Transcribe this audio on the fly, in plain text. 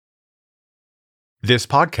This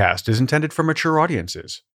podcast is intended for mature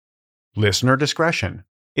audiences. Listener discretion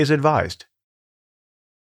is advised.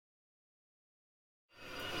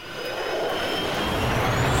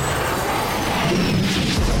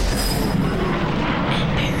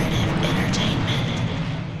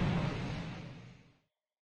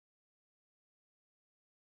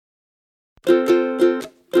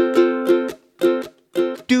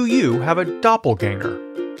 Do you have a doppelganger?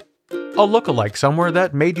 A lookalike somewhere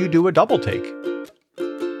that made you do a double take?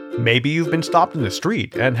 Maybe you've been stopped in the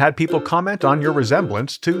street and had people comment on your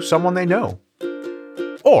resemblance to someone they know.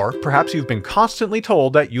 Or perhaps you've been constantly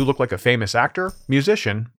told that you look like a famous actor,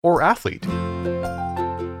 musician, or athlete.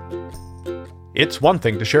 It's one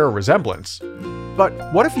thing to share a resemblance, but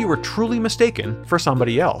what if you were truly mistaken for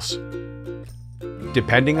somebody else?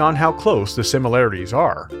 Depending on how close the similarities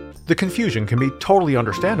are, the confusion can be totally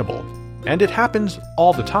understandable, and it happens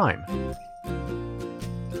all the time.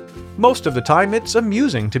 Most of the time, it's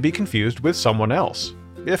amusing to be confused with someone else,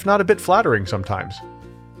 if not a bit flattering sometimes.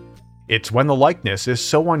 It's when the likeness is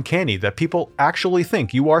so uncanny that people actually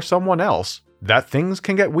think you are someone else that things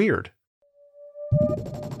can get weird.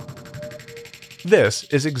 This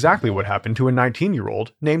is exactly what happened to a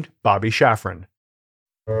 19-year-old named Bobby Shafran.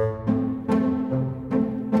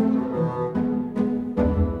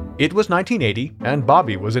 It was 1980, and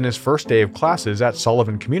Bobby was in his first day of classes at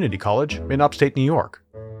Sullivan Community College in upstate New York.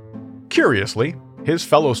 Curiously, his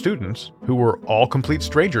fellow students, who were all complete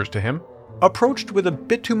strangers to him, approached with a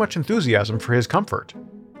bit too much enthusiasm for his comfort.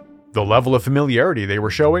 The level of familiarity they were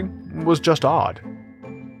showing was just odd.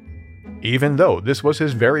 Even though this was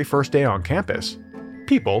his very first day on campus,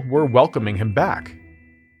 people were welcoming him back.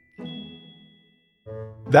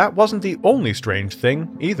 That wasn't the only strange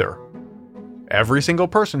thing, either. Every single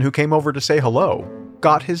person who came over to say hello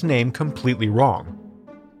got his name completely wrong.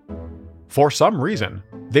 For some reason,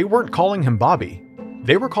 they weren't calling him Bobby,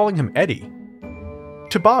 they were calling him Eddie.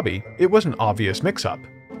 To Bobby, it was an obvious mix-up,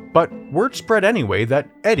 but word spread anyway that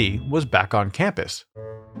Eddie was back on campus.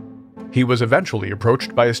 He was eventually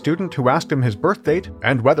approached by a student who asked him his birth date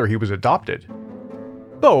and whether he was adopted.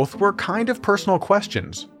 Both were kind of personal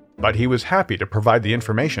questions, but he was happy to provide the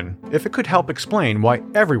information if it could help explain why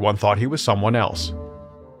everyone thought he was someone else.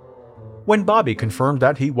 When Bobby confirmed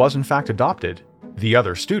that he was in fact adopted, the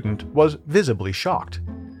other student was visibly shocked.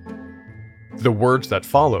 The words that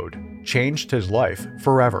followed changed his life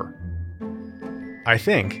forever. "I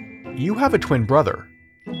think you have a twin brother."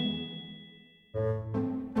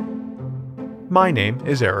 My name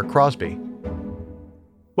is Eric Crosby.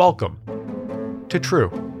 Welcome to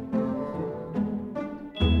True.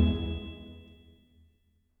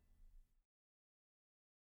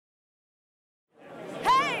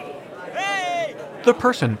 The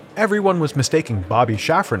person everyone was mistaking Bobby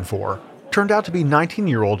Shafran for turned out to be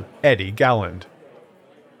 19-year-old Eddie Galland.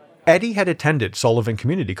 Eddie had attended Sullivan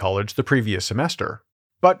Community College the previous semester,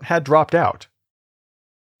 but had dropped out.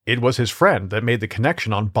 It was his friend that made the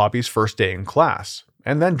connection on Bobby's first day in class,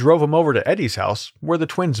 and then drove him over to Eddie's house where the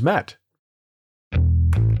twins met.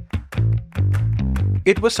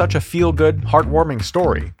 It was such a feel-good, heartwarming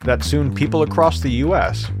story that soon people across the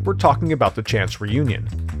US were talking about the chance reunion.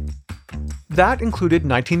 That included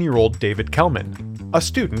 19-year-old David Kelman, a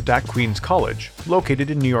student at Queens College, located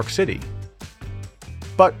in New York City.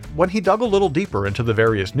 But when he dug a little deeper into the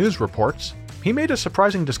various news reports, he made a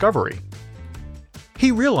surprising discovery.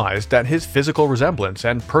 He realized that his physical resemblance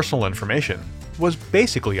and personal information was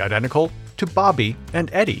basically identical to Bobby and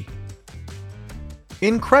Eddie.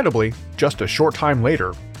 Incredibly, just a short time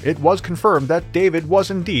later, it was confirmed that David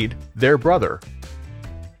was indeed their brother.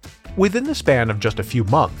 Within the span of just a few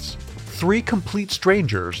months, 3 complete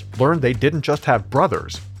strangers learned they didn't just have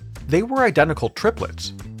brothers, they were identical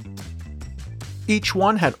triplets. Each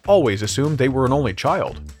one had always assumed they were an only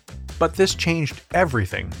child, but this changed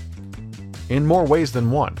everything, in more ways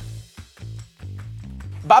than one.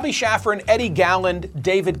 Bobby Shafran, Eddie Galland,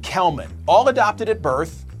 David Kelman, all adopted at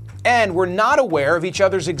birth, and were not aware of each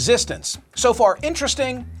other's existence. So far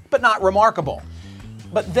interesting, but not remarkable.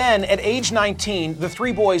 But then, at age 19, the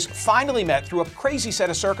 3 boys finally met through a crazy set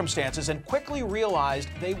of circumstances and quickly realized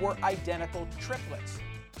they were identical triplets.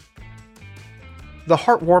 The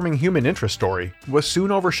heartwarming human interest story was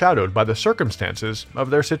soon overshadowed by the circumstances of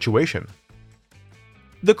their situation.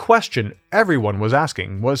 The question everyone was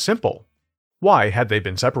asking was simple. Why had they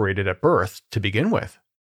been separated at birth to begin with?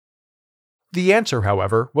 The answer,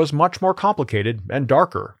 however, was much more complicated and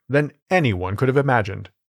darker than anyone could have imagined.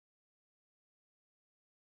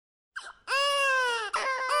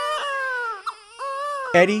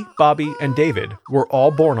 Eddie, Bobby, and David were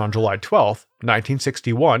all born on July 12,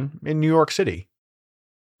 1961, in New York City.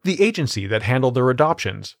 The agency that handled their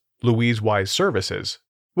adoptions, Louise Wise Services,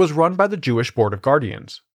 was run by the Jewish Board of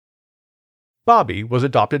Guardians. Bobby was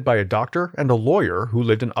adopted by a doctor and a lawyer who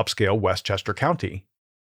lived in upscale Westchester County.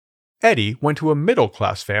 Eddie went to a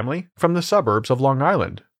middle-class family from the suburbs of Long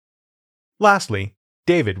Island. Lastly,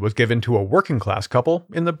 David was given to a working-class couple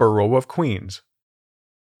in the borough of Queens.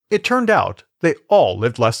 It turned out they all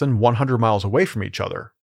lived less than 100 miles away from each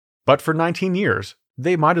other, but for 19 years,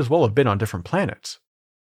 they might as well have been on different planets.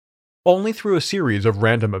 Only through a series of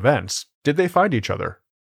random events did they find each other.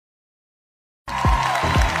 This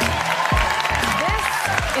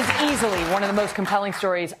is easily one of the most compelling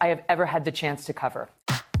stories I have ever had the chance to cover.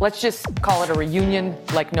 Let's just call it a reunion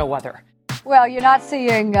like no other. Well, you're not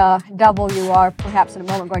seeing double, you are perhaps in a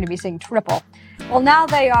moment going to be seeing triple. Well, now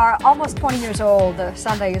they are almost 20 years old.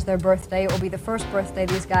 Sunday is their birthday. It will be the first birthday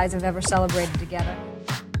these guys have ever celebrated together.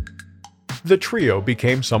 The trio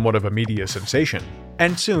became somewhat of a media sensation,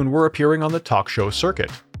 and soon were appearing on the talk show circuit.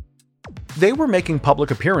 They were making public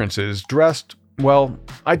appearances dressed, well,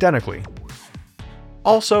 identically.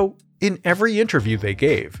 Also, in every interview they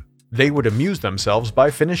gave, they would amuse themselves by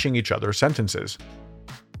finishing each other's sentences.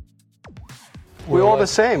 We're all the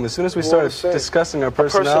same. As soon as we started discussing our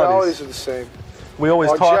personalities are the same. We always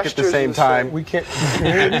Our talk at the gestures are same the time. same. We can't.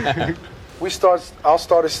 I'll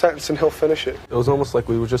start a sentence and he'll finish it. It was almost like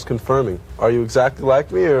we were just confirming. Are you exactly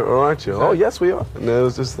like me or aren't you? Oh, yes, we are. And it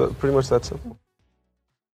was just pretty much that simple.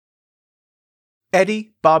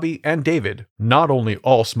 Eddie, Bobby, and David not only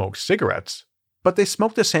all smoked cigarettes, but they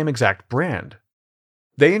smoked the same exact brand.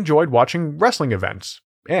 They enjoyed watching wrestling events,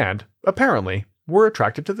 and, apparently, were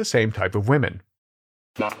attracted to the same type of women.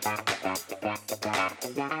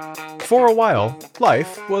 For a while,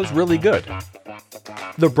 life was really good.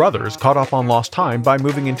 The brothers caught up on lost time by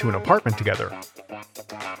moving into an apartment together.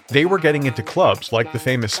 They were getting into clubs like the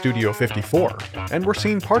famous Studio 54, and were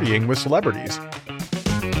seen partying with celebrities.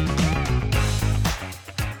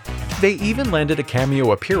 They even landed a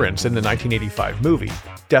cameo appearance in the 1985 movie,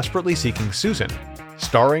 Desperately Seeking Susan,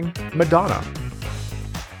 starring Madonna.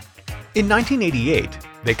 In 1988,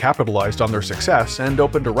 they capitalized on their success and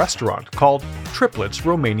opened a restaurant called Triplets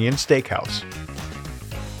Romanian Steakhouse.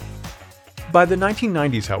 By the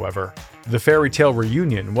 1990s, however, the fairy tale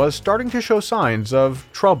reunion was starting to show signs of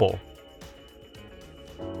trouble.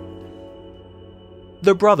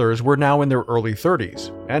 The brothers were now in their early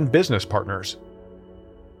 30s and business partners.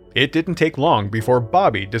 It didn't take long before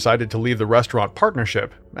Bobby decided to leave the restaurant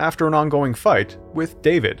partnership after an ongoing fight with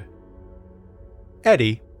David.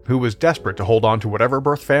 Eddie, who was desperate to hold on to whatever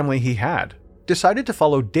birth family he had, decided to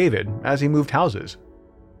follow David as he moved houses.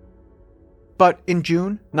 But in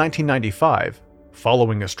June 1995,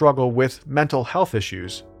 following a struggle with mental health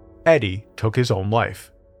issues, Eddie took his own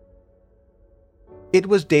life. It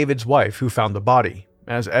was David's wife who found the body,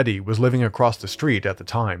 as Eddie was living across the street at the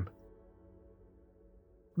time.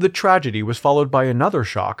 The tragedy was followed by another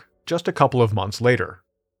shock just a couple of months later.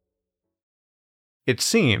 It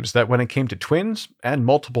seems that when it came to twins and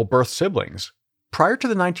multiple birth siblings, prior to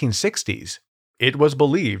the 1960s, it was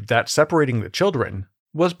believed that separating the children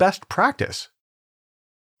was best practice.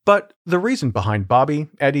 But the reason behind Bobby,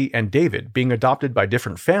 Eddie, and David being adopted by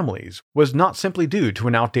different families was not simply due to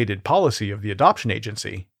an outdated policy of the adoption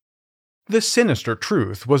agency. The sinister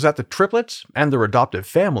truth was that the triplets and their adoptive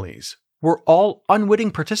families were all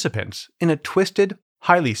unwitting participants in a twisted,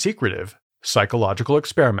 highly secretive, psychological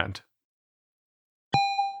experiment.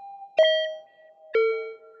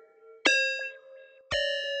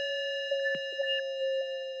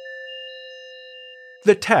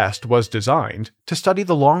 The test was designed to study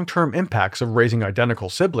the long-term impacts of raising identical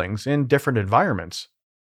siblings in different environments.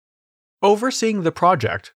 Overseeing the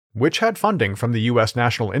project, which had funding from the U.S.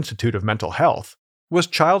 National Institute of Mental Health, was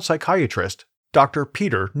child psychiatrist Dr.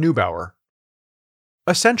 Peter Neubauer.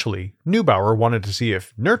 Essentially, Neubauer wanted to see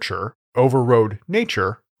if nurture overrode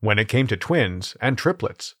nature when it came to twins and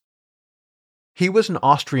triplets. He was an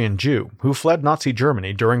Austrian Jew who fled Nazi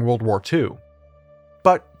Germany during World War II.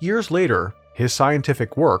 But years later, his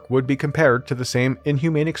scientific work would be compared to the same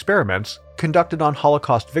inhumane experiments conducted on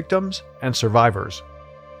Holocaust victims and survivors.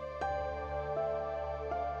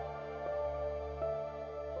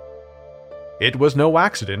 It was no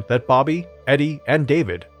accident that Bobby, Eddie, and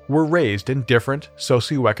David were raised in different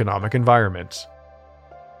socioeconomic environments.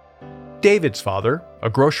 David's father, a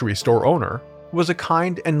grocery store owner, was a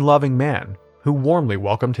kind and loving man who warmly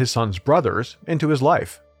welcomed his son's brothers into his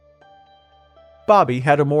life. Bobby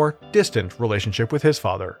had a more distant relationship with his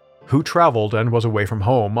father, who traveled and was away from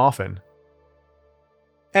home often.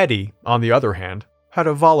 Eddie, on the other hand, had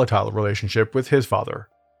a volatile relationship with his father.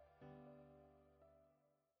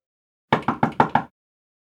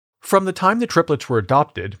 From the time the triplets were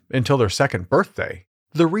adopted until their second birthday,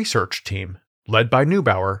 the research team, led by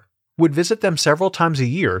Neubauer, would visit them several times a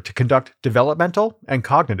year to conduct developmental and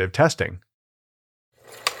cognitive testing.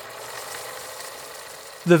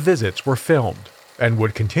 The visits were filmed and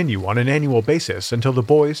would continue on an annual basis until the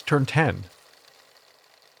boys turned 10.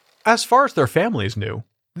 As far as their families knew,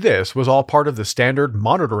 this was all part of the standard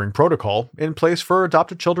monitoring protocol in place for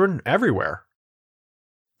adopted children everywhere.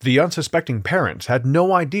 The unsuspecting parents had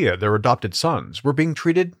no idea their adopted sons were being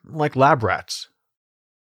treated like lab rats.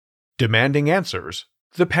 Demanding answers,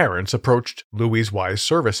 the parents approached Louise Wise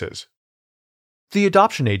Services. The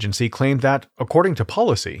adoption agency claimed that, according to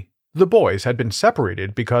policy, the boys had been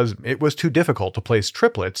separated because it was too difficult to place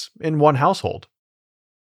triplets in one household.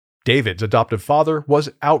 David's adoptive father was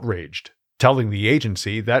outraged, telling the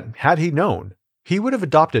agency that, had he known, he would have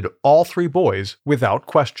adopted all 3 boys without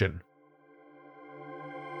question.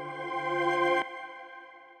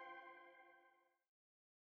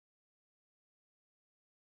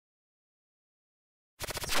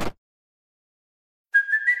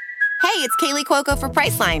 Hey, it's Kaylee Cuoco for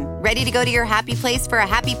Priceline. Ready to go to your happy place for a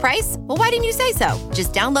happy price? Well, why didn't you say so?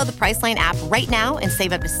 Just download the Priceline app right now and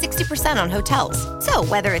save up to 60% on hotels. So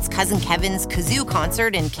whether it's Cousin Kevin's Kazoo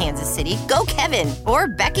Concert in Kansas City, go Kevin, or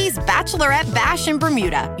Becky's Bachelorette Bash in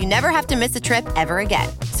Bermuda, you never have to miss a trip ever again.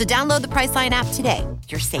 So download the Priceline app today.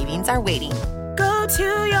 Your savings are waiting. Go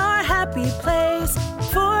to your happy place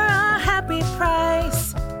for a happy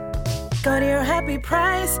price. Go to your happy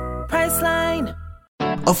price, Priceline.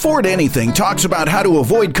 Afford Anything talks about how to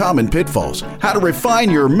avoid common pitfalls, how to refine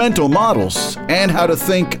your mental models, and how to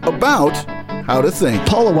think about how to think.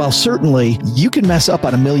 Paula, while certainly you can mess up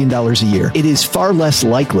on $1 million a year, it is far less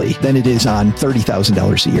likely than it is on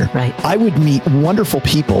 $30,000 a year. Right. I would meet wonderful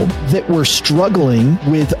people that were struggling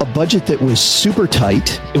with a budget that was super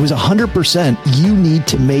tight. It was 100% you need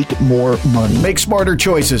to make more money. Make smarter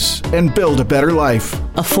choices and build a better life.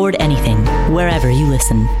 Afford Anything, wherever you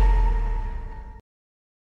listen.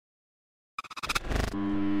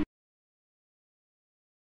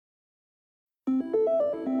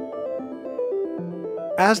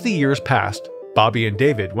 As the years passed, Bobby and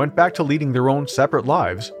David went back to leading their own separate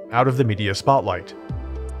lives out of the media spotlight.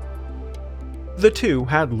 The two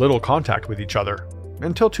had little contact with each other,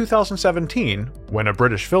 until 2017, when a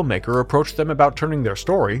British filmmaker approached them about turning their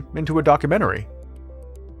story into a documentary.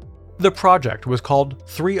 The project was called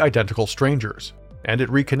 3 Identical Strangers, and it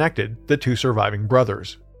reconnected the 2 surviving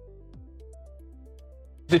brothers.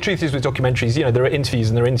 The truth is with documentaries, there are interviews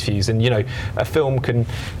and there are interviews, and a film can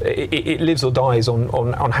it lives or dies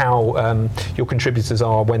on how your contributors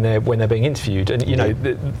are when they're being interviewed,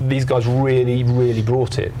 and these guys really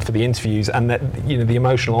brought it for the interviews, and that the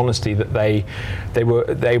emotional honesty that they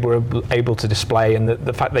were able to display, and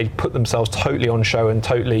the fact they put themselves totally on show and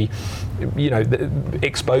totally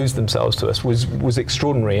exposed themselves to us was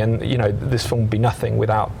extraordinary, and this film would be nothing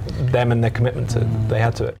without them and their commitment they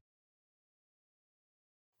had to it.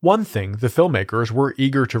 One thing the filmmakers were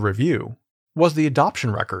eager to review was the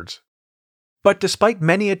adoption records. But despite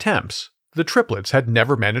many attempts, the triplets had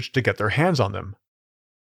never managed to get their hands on them.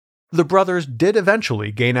 The brothers did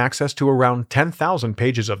eventually gain access to around 10,000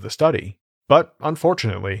 pages of the study, but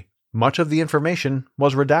unfortunately, much of the information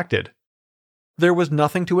was redacted. There was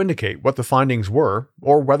nothing to indicate what the findings were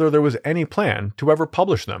or whether there was any plan to ever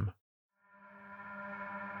publish them.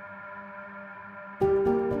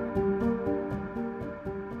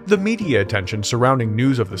 The media attention surrounding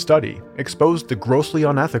news of the study exposed the grossly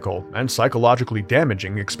unethical and psychologically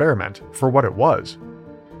damaging experiment for what it was.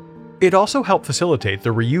 It also helped facilitate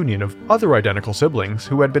the reunion of other identical siblings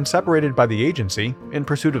who had been separated by the agency in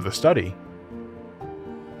pursuit of the study.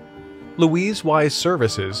 Louise Wise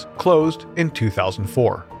Services closed in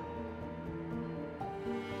 2004.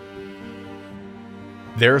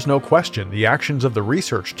 There's no question the actions of the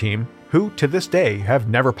research team, who to this day have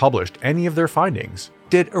never published any of their findings,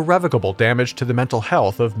 did irrevocable damage to the mental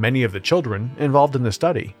health of many of the children involved in the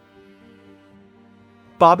study.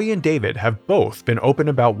 Bobby and David have both been open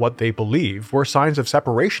about what they believe were signs of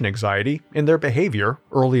separation anxiety in their behavior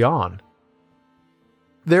early on.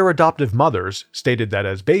 Their adoptive mothers stated that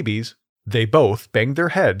as babies, they both banged their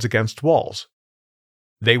heads against walls.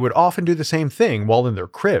 They would often do the same thing while in their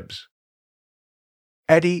cribs.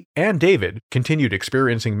 Eddie and David continued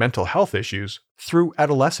experiencing mental health issues through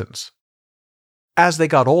adolescence. As they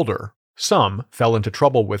got older, some fell into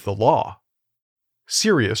trouble with the law.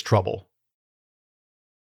 Serious trouble.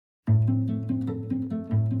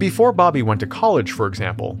 Before Bobby went to college, for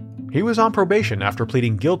example, he was on probation after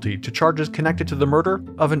pleading guilty to charges connected to the murder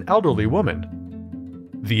of an elderly woman.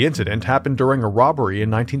 The incident happened during a robbery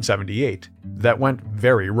in 1978 that went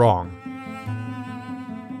very wrong.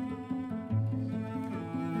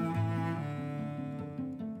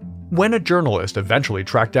 When a journalist eventually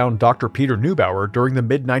tracked down Dr. Peter Neubauer during the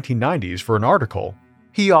mid-1990s for an article,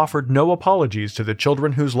 he offered no apologies to the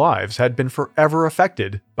children whose lives had been forever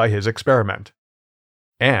affected by his experiment.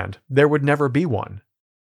 And there would never be one.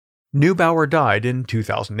 Neubauer died in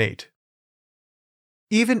 2008.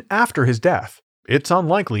 Even after his death, it's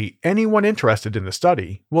unlikely anyone interested in the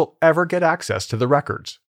study will ever get access to the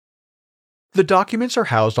records. The documents are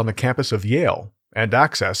housed on the campus of Yale, and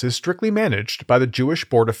access is strictly managed by the Jewish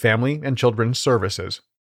Board of Family and Children's Services.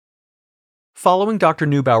 Following Dr.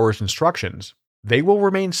 Neubauer's instructions, they will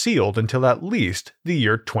remain sealed until at least the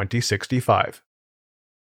year 2065.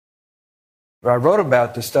 I wrote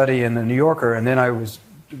about the study in the New Yorker, and then I was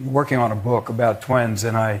working on a book about twins,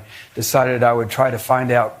 and I decided I would try to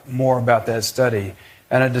find out more about that study.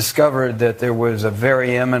 And I discovered that there was a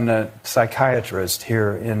very eminent psychiatrist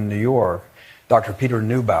here in New York, Dr. Peter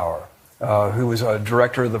Neubauer, who was a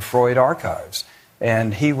director of the Freud Archives.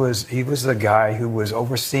 And he was the guy who was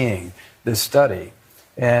overseeing this study.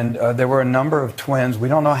 And there were a number of twins, we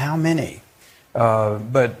don't know how many,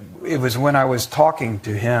 but it was when I was talking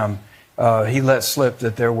to him, he let slip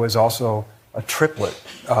that there was also a triplet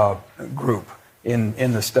group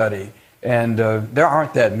in the study. And there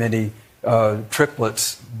aren't that many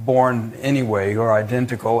triplets born anyway or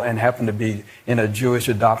identical and happen to be in a Jewish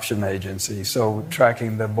adoption agency. So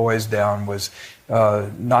tracking the boys down was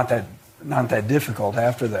not that difficult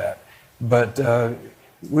after that. But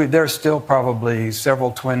there's still probably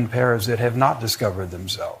several twin pairs that have not discovered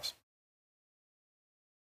themselves.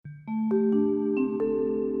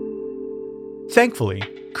 Thankfully,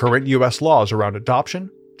 current U.S. laws around adoption,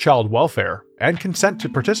 child welfare, and consent to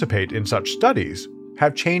participate in such studies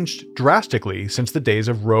have changed drastically since the days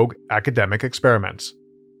of rogue academic experiments.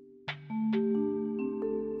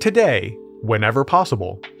 Today, whenever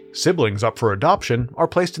possible, siblings up for adoption are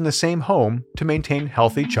placed in the same home to maintain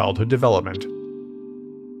healthy childhood development.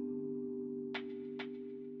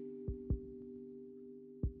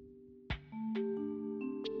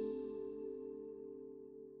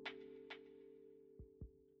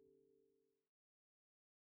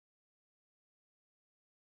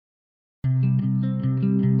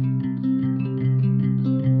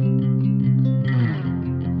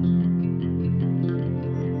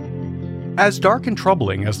 As dark and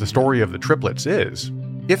troubling as the story of the triplets is,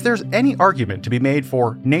 if there's any argument to be made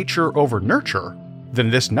for nature over nurture, then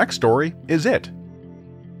this next story is it.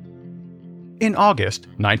 In August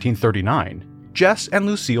 1939, Jess and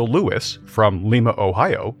Lucille Lewis from Lima,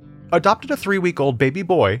 Ohio, adopted a 3-week-old baby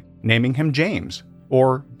boy, naming him James,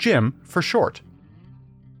 or Jim for short.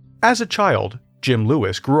 As a child, Jim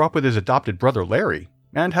Lewis grew up with his adopted brother Larry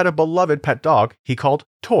and had a beloved pet dog he called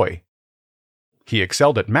Toy. He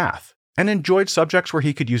excelled at math and enjoyed subjects where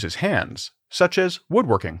he could use his hands, such as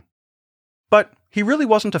woodworking. But he really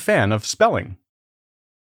wasn't a fan of spelling.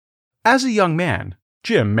 As a young man,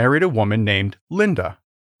 Jim married a woman named Linda,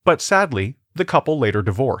 but sadly, the couple later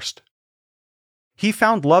divorced. He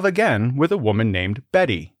found love again with a woman named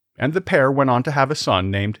Betty, and the pair went on to have a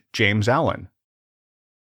son named James Allen.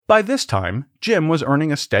 By this time, Jim was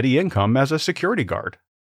earning a steady income as a security guard.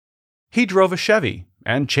 He drove a Chevy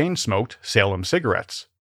and chain-smoked Salem cigarettes.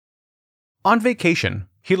 On vacation,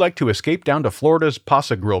 he liked to escape down to Florida's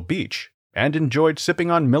Paso Grill Beach and enjoyed sipping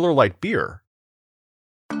on Miller Lite beer.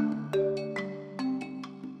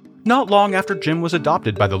 Not long after Jim was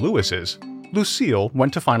adopted by the Lewises, Lucille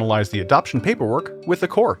went to finalize the adoption paperwork with the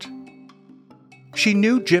court. She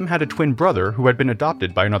knew Jim had a twin brother who had been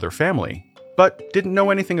adopted by another family, but didn't know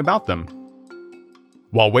anything about them.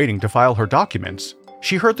 While waiting to file her documents,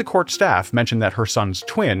 she heard the court staff mention that her son's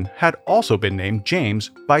twin had also been named James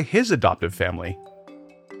by his adoptive family.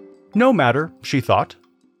 No matter, she thought.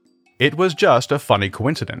 It was just a funny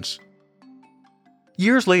coincidence.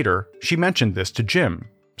 Years later, she mentioned this to Jim,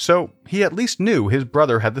 so he at least knew his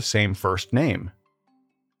brother had the same first name.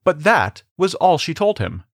 But that was all she told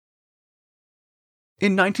him.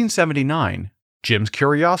 In 1979, Jim's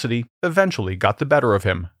curiosity eventually got the better of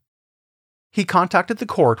him. He contacted the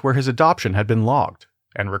court where his adoption had been logged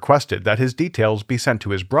and requested that his details be sent to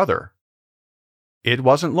his brother. It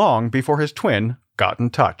wasn't long before his twin got in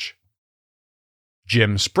touch.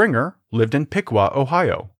 Jim Springer lived in Piqua,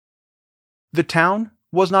 Ohio. The town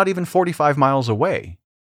was not even 45 miles away.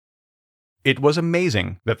 It was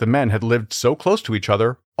amazing that the men had lived so close to each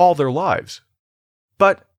other all their lives.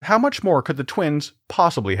 But how much more could the twins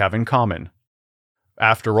possibly have in common?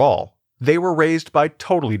 After all, they were raised by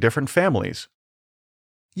totally different families.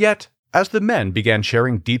 Yet, as the men began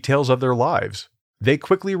sharing details of their lives, they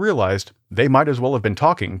quickly realized they might as well have been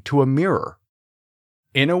talking to a mirror.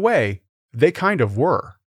 In a way, they kind of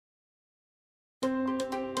were.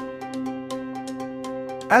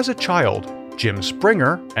 As a child, Jim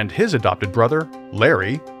Springer and his adopted brother,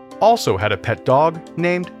 Larry, also had a pet dog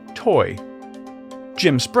named Toy.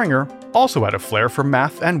 Jim Springer also had a flair for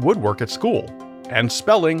math and woodwork at school, and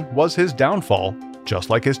spelling was his downfall, just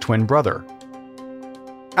like his twin brother.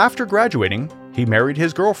 After graduating, he married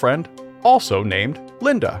his girlfriend, also named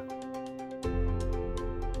Linda.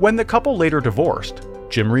 When the couple later divorced,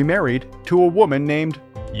 Jim remarried to a woman named,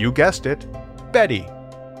 you guessed it, Betty.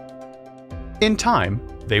 In time,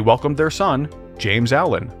 they welcomed their son, James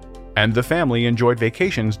Allen, and the family enjoyed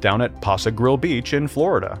vacations down at Paso Grill Beach in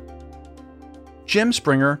Florida. Jim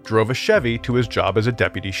Springer drove a Chevy to his job as a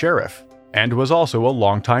deputy sheriff, and was also a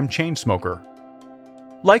longtime chain smoker.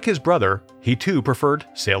 Like his brother, he too preferred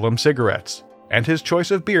Salem cigarettes, and his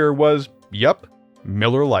choice of beer was,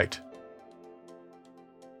 Miller Lite.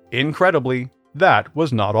 Incredibly, that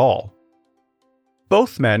was not all.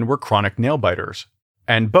 Both men were chronic nail-biters,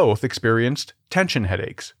 and both experienced tension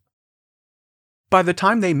headaches. By the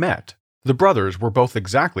time they met, the brothers were both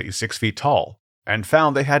exactly 6 feet tall, and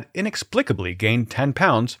found they had inexplicably gained 10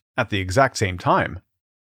 pounds at the exact same time.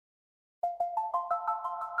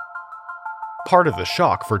 Part of the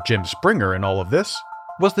shock for Jim Springer in all of this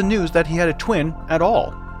was the news that he had a twin at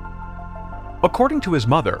all. According to his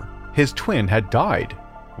mother, his twin had died,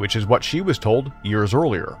 which is what she was told years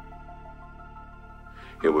earlier.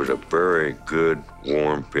 It was a very good,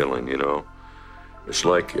 warm feeling, you know. It's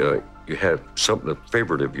like you had something, a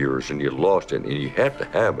favorite of yours, and you lost it, and you had to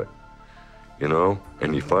have it, you know.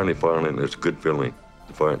 And you finally found it, and it's a good feeling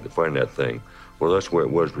to find that thing. Well, that's where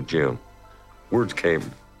it was with Jim. Words can't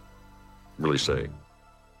really say.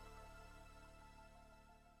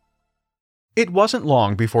 It wasn't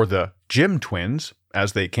long before the Jim twins,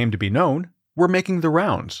 as they came to be known, were making the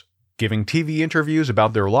rounds, giving TV interviews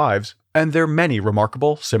about their lives and their many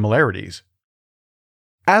remarkable similarities.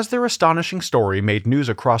 As their astonishing story made news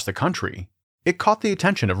across the country, it caught the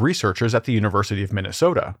attention of researchers at the University of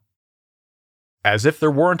Minnesota. As if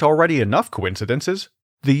there weren't already enough coincidences,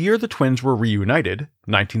 the year the twins were reunited,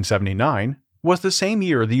 1979, was the same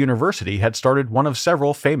year the university had started one of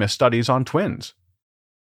several famous studies on twins.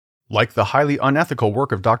 Like the highly unethical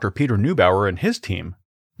work of Dr. Peter Neubauer and his team,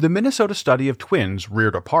 the Minnesota study of twins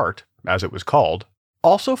reared apart, as it was called,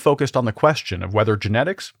 also focused on the question of whether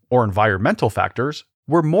genetics or environmental factors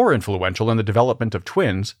were more influential in the development of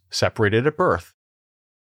twins separated at birth.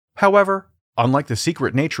 However, unlike the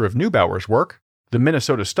secret nature of Neubauer's work, the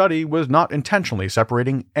Minnesota study was not intentionally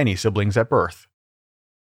separating any siblings at birth.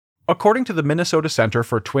 According to the Minnesota Center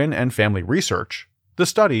for Twin and Family Research, the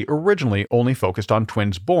study originally only focused on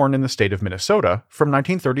twins born in the state of Minnesota from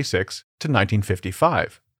 1936 to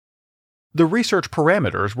 1955. The research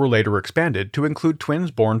parameters were later expanded to include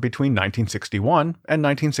twins born between 1961 and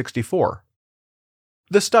 1964.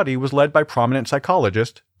 The study was led by prominent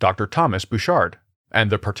psychologist Dr. Thomas Bouchard, and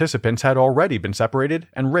the participants had already been separated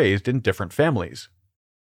and raised in different families.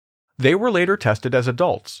 They were later tested as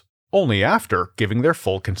adults, only after giving their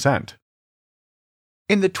full consent.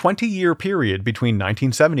 In the 20-year period between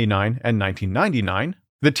 1979 and 1999,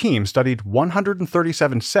 the team studied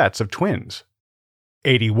 137 sets of twins.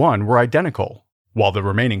 81 were identical, while the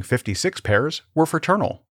remaining 56 pairs were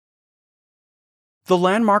fraternal. The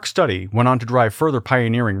landmark study went on to drive further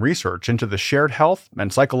pioneering research into the shared health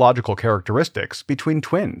and psychological characteristics between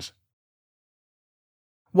twins.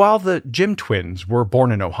 While the Jim twins were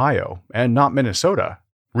born in Ohio and not Minnesota,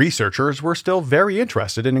 researchers were still very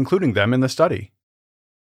interested in including them in the study.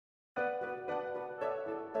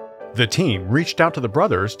 The team reached out to the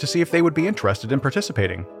brothers to see if they would be interested in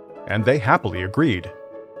participating, and they happily agreed.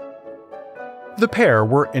 The pair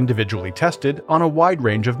were individually tested on a wide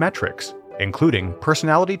range of metrics, including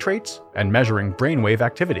personality traits and measuring brainwave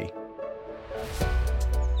activity.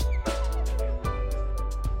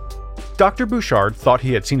 Dr. Bouchard thought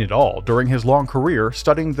he had seen it all during his long career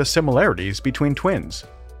studying the similarities between twins.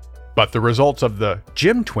 But the results of the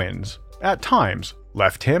Jim twins, at times,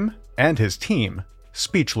 left him and his team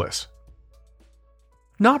speechless.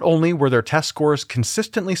 Not only were their test scores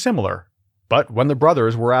consistently similar, but when the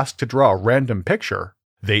brothers were asked to draw a random picture,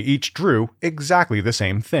 they each drew exactly the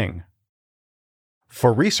same thing.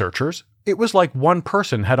 For researchers, it was like one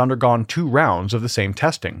person had undergone 2 rounds of the same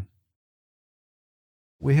testing.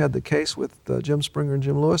 We had the case with Jim Springer and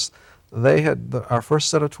Jim Lewis. They had our first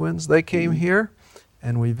set of twins. They came here,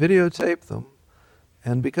 and we videotaped them.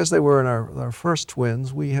 And because they were in our first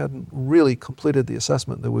twins, we hadn't really completed the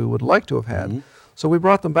assessment that we would like to have had. So we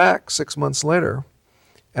brought them back 6 months later,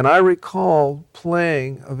 And I recall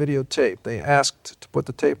playing a videotape. They asked to put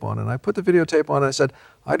the tape on, and I put the videotape on, and I said,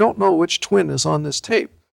 I don't know which twin is on this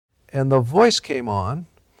tape. And the voice came on,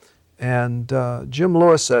 and Jim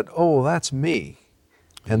Lewis said, oh, that's me.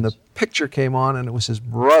 And the picture came on, and it was his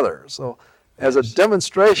brother. So as a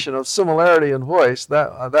demonstration of similarity in voice,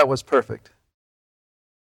 that was perfect.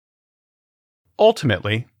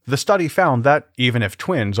 Ultimately, the study found that even if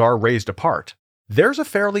twins are raised apart, there's a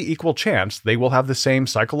fairly equal chance they will have the same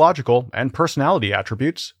psychological and personality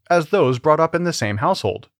attributes as those brought up in the same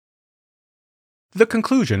household. The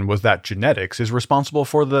conclusion was that genetics is responsible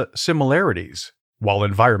for the similarities, while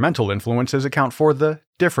environmental influences account for the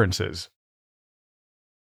differences.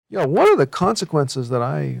 Yeah, one of the consequences that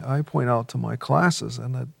I point out to my classes,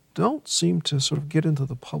 and that don't seem to sort of get into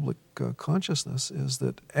the public consciousness, is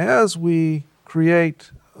that as we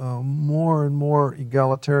create more and more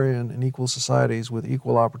egalitarian and equal societies with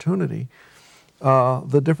equal opportunity,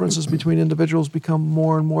 the differences between individuals become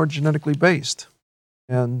more and more genetically based.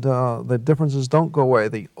 And the differences don't go away.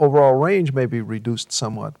 The overall range may be reduced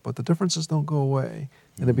somewhat, but the differences don't go away,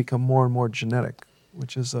 and they become more and more genetic,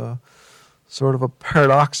 which is a sort of a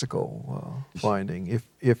paradoxical finding.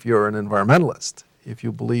 If you're an environmentalist, if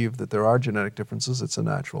you believe that there are genetic differences, it's a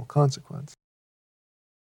natural consequence.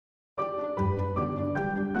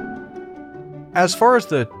 As far as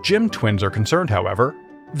the Jim twins are concerned, however,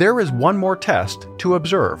 there is one more test to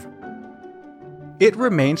observe. It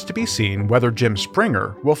remains to be seen whether Jim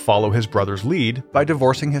Springer will follow his brother's lead by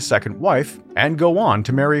divorcing his second wife and go on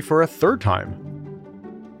to marry for a third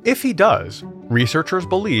time. If he does, researchers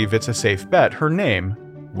believe it's a safe bet her name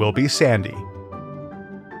will be Sandy.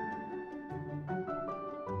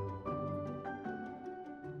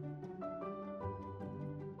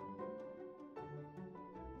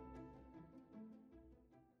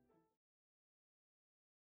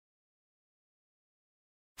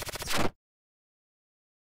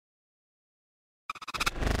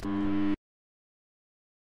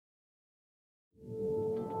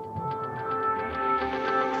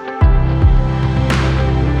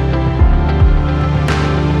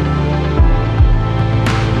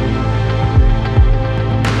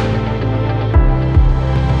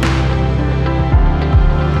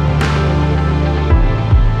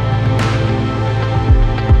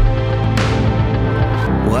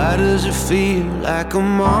 Why does it feel like a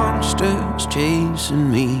monster's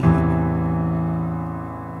chasing me?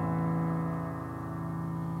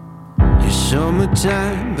 It's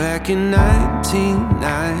summertime back in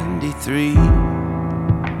 1993.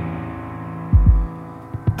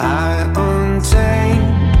 I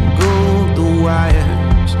untangled the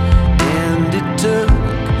wires, and it took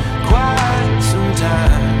quite some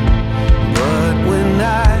time. But when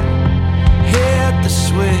I hit the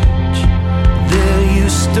switch, there you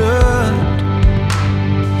stood.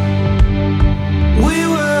 We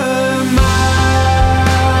were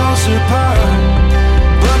miles apart,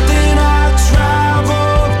 but then I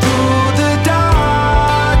traveled through the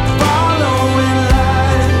dark, following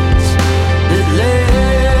lights that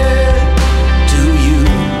led to you.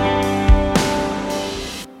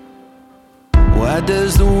 Why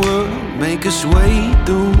does the world make us wait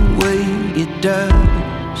the way it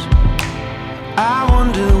does? I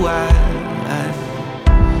wonder why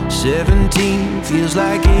 17 feels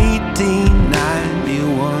like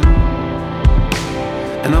 1891.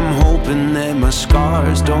 And I'm hoping that my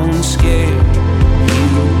scars don't scare you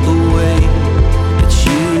away, that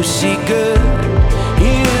you see good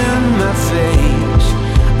in my face.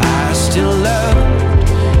 I still loved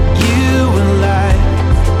you and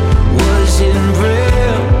life wasn't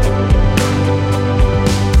real.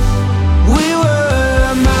 We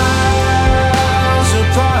were miles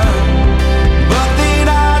apart, but then I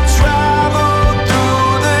traveled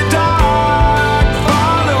through the dark,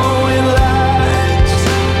 following lights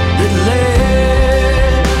that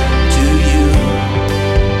led to you.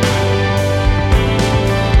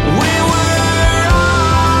 We were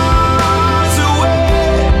hours away,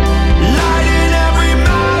 lighting every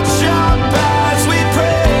match up as we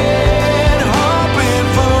prayed, hoping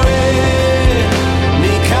for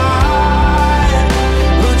any kind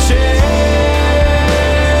of change.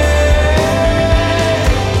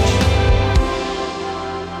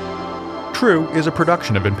 True is a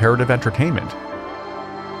production of Imperative Entertainment.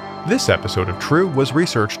 This episode of True was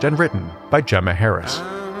researched and written by Gemma Harris.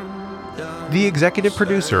 The executive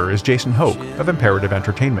producer is Jason Hoke of Imperative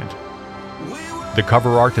Entertainment. The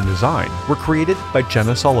cover art and design were created by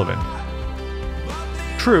Jenna Sullivan.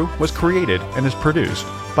 True was created and is produced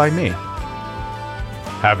by me.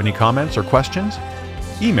 Have any comments or questions?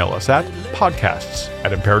 Email us at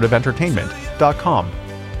podcasts@imperativeentertainment.com.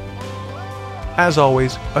 As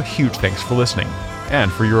always, a huge thanks for listening,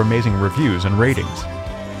 and for your amazing reviews and ratings.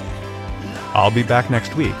 I'll be back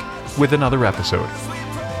next week with another episode.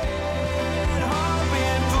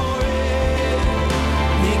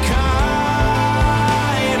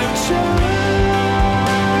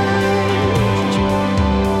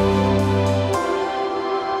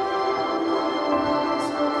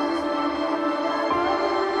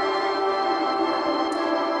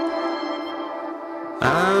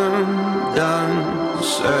 I'm done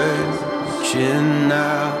searching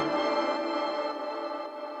now.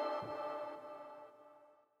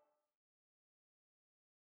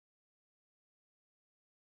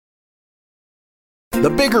 The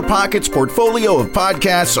Bigger Pockets portfolio of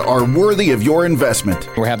podcasts are worthy of your investment.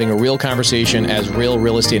 We're having a real conversation as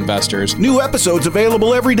real estate investors. New episodes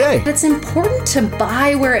available every day. It's important to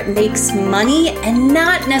buy where it makes money and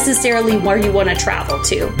not necessarily where you want to travel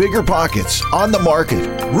to. Bigger Pockets, On the Market,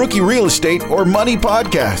 Rookie Real Estate, or Money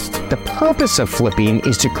Podcast. The purpose of flipping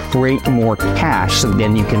is to create more cash so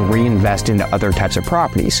then you can reinvest into other types of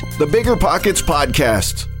properties. The Bigger Pockets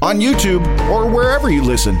Podcast, on YouTube or wherever you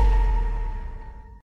listen.